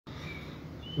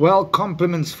Well,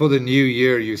 compliments for the new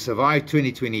year. You survived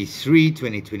 2023,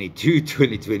 2022,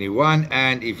 2021,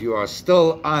 and if you are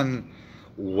still on,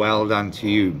 well done to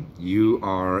you. You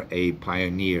are a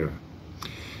pioneer.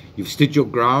 You've stood your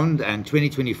ground, and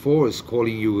 2024 is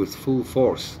calling you with full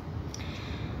force.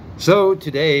 So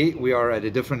today we are at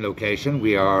a different location.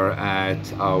 We are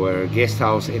at our guest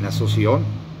house in Asuncion.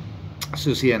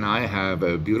 Susy and I have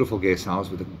a beautiful guest house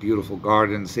with a beautiful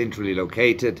garden, centrally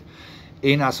located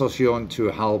in Asuncion, to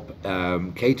help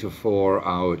cater for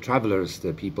our travelers,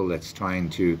 the people that's trying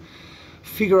to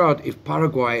figure out if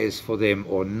Paraguay is for them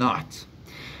or not.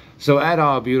 So at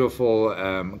our beautiful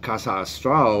Casa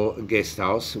Astral guest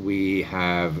house, we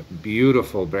have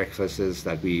beautiful breakfasts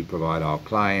that we provide our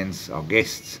clients, our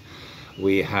guests.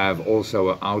 We have also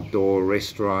an outdoor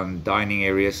restaurant dining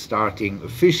area starting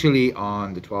officially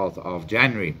on the 12th of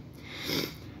January.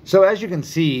 So as you can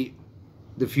see,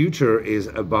 the future is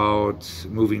about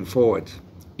moving forward.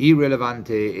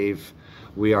 Irrelevante if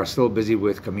we are still busy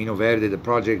with Camino Verde, the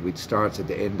project which starts at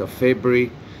the end of February.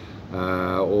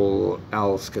 All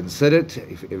else considered,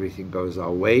 if everything goes our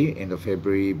way, end of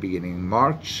February, beginning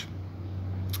March.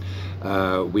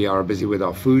 We are busy with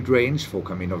our food range for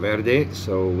Camino Verde,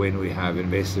 so when we have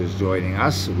investors joining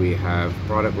us, we have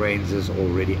product ranges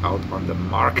already out on the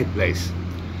marketplace.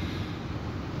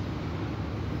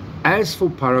 As for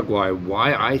Paraguay,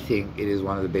 why I think it is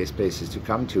one of the best places to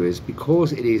come to is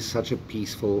because it is such a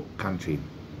peaceful country.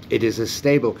 It is a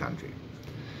stable country.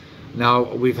 Now,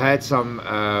 we've had some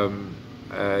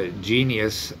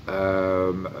genius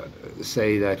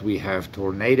say that we have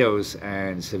tornadoes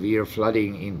and severe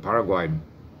flooding in Paraguay.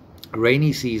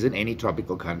 Rainy season, any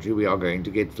tropical country, we are going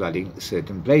to get flooding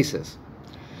certain places.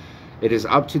 It is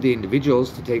up to the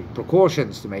individuals to take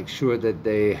precautions to make sure that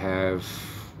they have,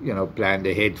 planned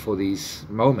ahead for these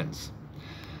moments.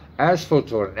 As for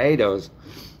tornadoes,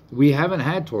 we haven't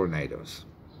had tornadoes.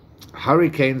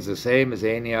 Hurricanes, the same as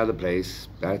any other place,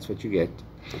 that's what you get.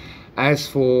 As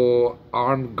for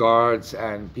armed guards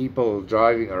and people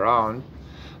driving around,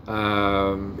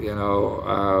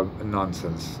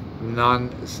 nonsense.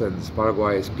 Nonsense.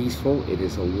 Paraguay is peaceful. It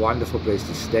is a wonderful place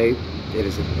to stay. It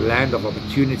is a land of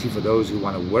opportunity for those who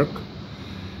want to work.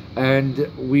 And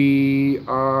we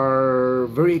are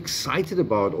very excited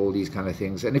about all these kind of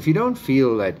things. And if you don't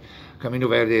feel that Camino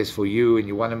Verde is for you and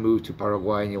you want to move to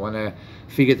Paraguay and you want to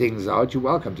figure things out, you're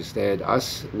welcome to stay at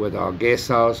us with our guest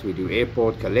house. We do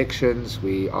airport collections.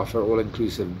 We offer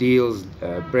all-inclusive deals,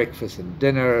 breakfast and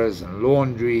dinners and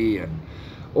laundry and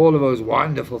all of those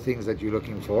wonderful things that you're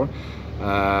looking for.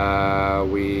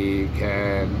 We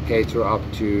can cater up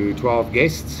to 12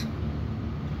 guests,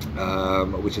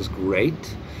 which is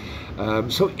great.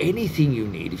 So anything you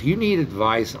need, if you need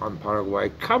advice on Paraguay,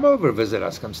 come over, visit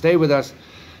us, come stay with us,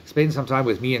 spend some time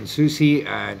with me and Susy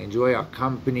and enjoy our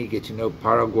company, get to know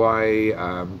Paraguay,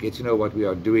 get to know what we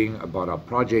are doing about our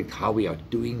project, how we are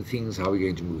doing things, how we're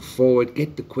going to move forward,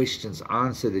 get the questions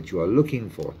answered that you are looking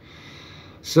for.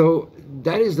 So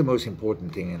that is the most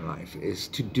important thing in life, is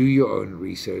to do your own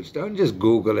research. Don't just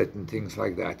Google it and things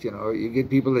like that. You get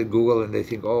people that Google and they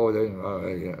think, no.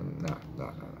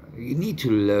 You need to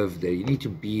live there. You need to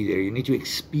be there. You need to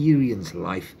experience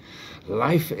life.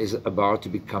 Life is about to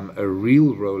become a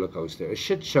real roller coaster, a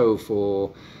shit show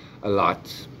for a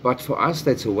lot. But for us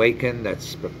that's awakened,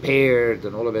 that's prepared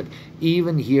and all of it,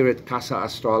 even here at Casa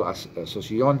Astral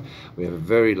Asuncion, we have a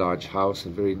very large house, a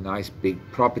very nice big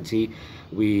property.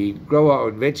 We grow our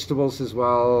own vegetables as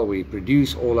well. We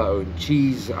produce all our own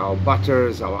cheese, our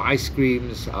butters, our ice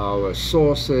creams, our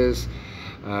sauces,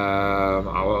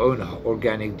 our own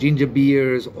organic ginger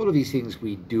beers. All of these things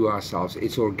we do ourselves.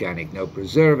 It's organic, no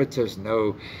preservatives,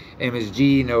 no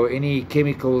MSG, no any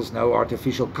chemicals, no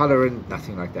artificial colorant,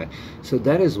 nothing like that. So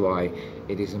that is why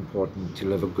it is important to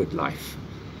live a good life.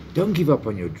 Don't give up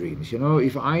on your dreams.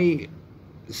 If I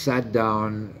sat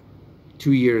down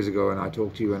 2 years ago and I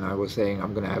talked to you and I was saying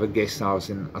I'm going to have a guest house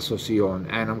in Asuncion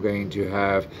and I'm going to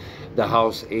have the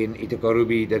house in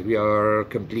Itacorubi that we are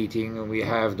completing, and we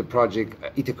have the project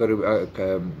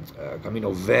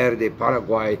Camino Verde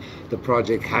Paraguay, the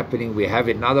project happening. We have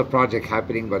another project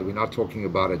happening, but we're not talking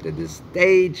about it at this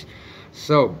stage.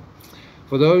 So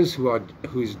for those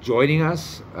who's joining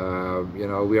us,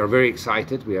 we are very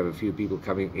excited. We have a few people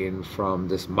coming in from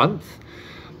this month.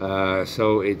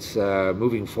 So it's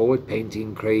moving forward,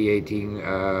 painting, creating,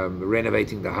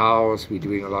 renovating the house. We're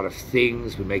doing a lot of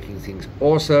things. We're making things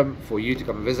awesome for you to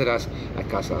come and visit us at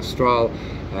Casa Astral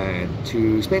and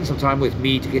to spend some time with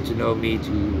me, to get to know me,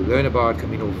 to learn about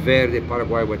Camino Verde,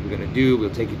 Paraguay, what we're going to do.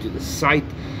 We'll take you to the site.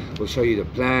 We'll show you the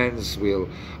plans. We'll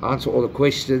answer all the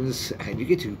questions and you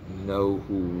get to know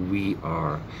who we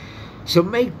are. So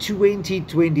make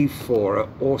 2024 an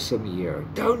awesome year.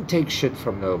 Don't take shit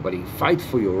from nobody. Fight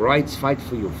for your rights, fight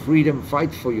for your freedom,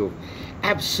 fight for your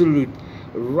absolute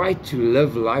right to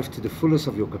live life to the fullest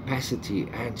of your capacity,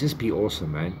 and just be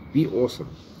awesome, man. Be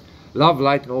awesome. Love,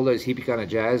 light, and all those hippie kind of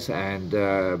jazz, and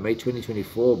may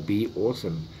 2024 be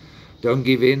awesome. Don't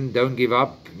give in, don't give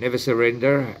up, never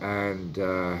surrender, and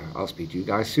I'll speak to you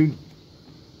guys soon.